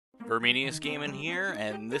Verminius Gaming here,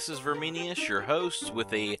 and this is Verminius, your host,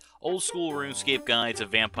 with a old school RuneScape guide to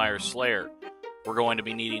Vampire Slayer. We're going to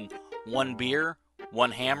be needing 1 beer,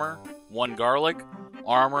 1 hammer, 1 garlic,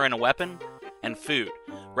 armor and a weapon, and food.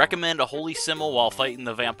 Recommend a holy symbol while fighting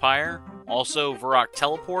the vampire. Also, Varrock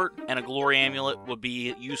teleport and a glory amulet would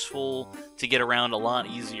be useful to get around a lot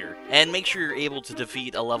easier. And make sure you're able to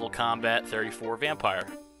defeat a level combat 34 vampire.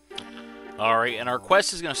 Alright, and our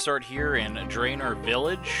quest is going to start here in Draenor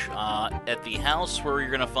Village, at the house where you're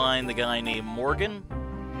going to find the guy named Morgan.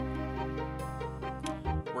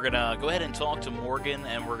 We're going to go ahead and talk to Morgan,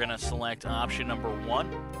 and we're going to select option number 1.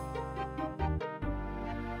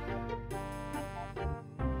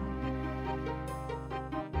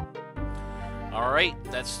 Alright,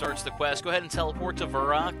 that starts the quest. Go ahead and teleport to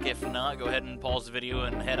Varrock. If not, go ahead and pause the video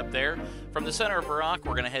and head up there. From the center of Varrock,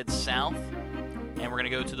 we're going to head south. And we're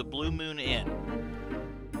going to go to the Blue Moon Inn.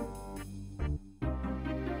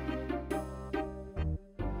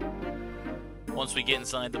 Once we get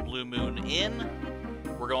inside the Blue Moon Inn,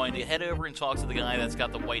 we're going to head over and talk to the guy that's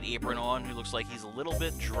got the white apron on, who looks like he's a little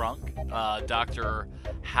bit drunk, Dr.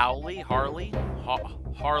 Harlow,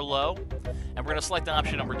 and we're going to select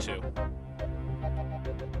option number 2.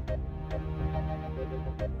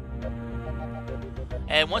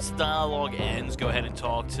 And once the dialogue ends, go ahead and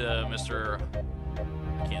talk to Mr.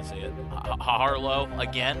 Can't say it. Harlow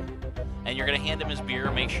again, and you're going to hand him his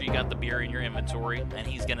beer. Make sure you got the beer in your inventory, and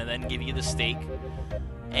he's going to then give you the steak.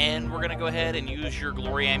 And we're going to go ahead and use your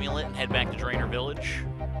glory amulet and head back to Draenor Village.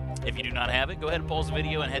 If you do not have it, go ahead and pause the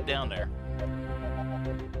video and head down there.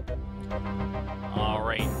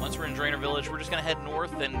 Alright, once we're in Draenor Village, we're just going to head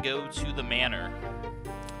north and go to the manor,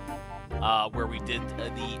 where we did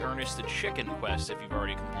the Ernest the Chicken quest, if you've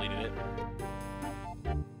already completed it.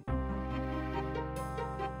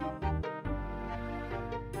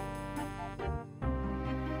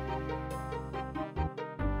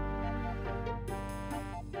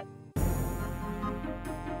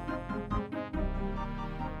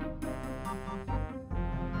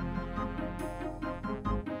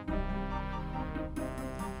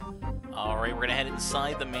 Alright, we're going to head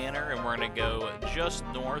inside the manor, and we're going to go just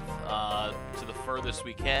north to the furthest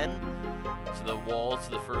we can, to the wall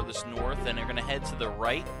to the furthest north, and we're going to head to the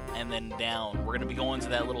right and then down. We're going to be going to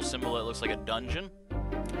that little symbol that looks like a dungeon.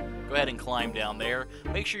 Go ahead and climb down there.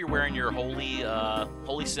 Make sure you're wearing your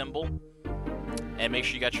holy symbol, and make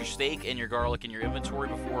sure you got your steak and your garlic in your inventory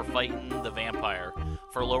before fighting the vampire.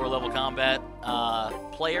 For lower level combat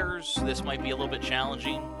players, this might be a little bit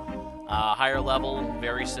challenging. Higher level,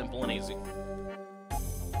 very simple and easy.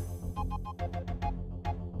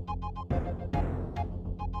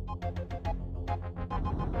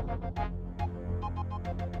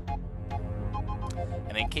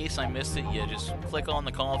 And in case I missed it, you just click on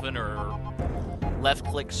the coffin or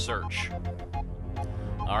left-click search.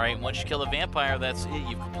 Alright, once you kill a vampire, that's it.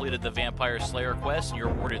 You've completed the Vampire Slayer quest, and you're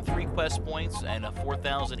awarded 3 quest points and a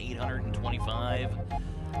 4,825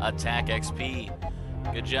 attack XP.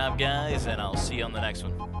 Good job, guys, and I'll see you on the next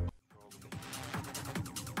one.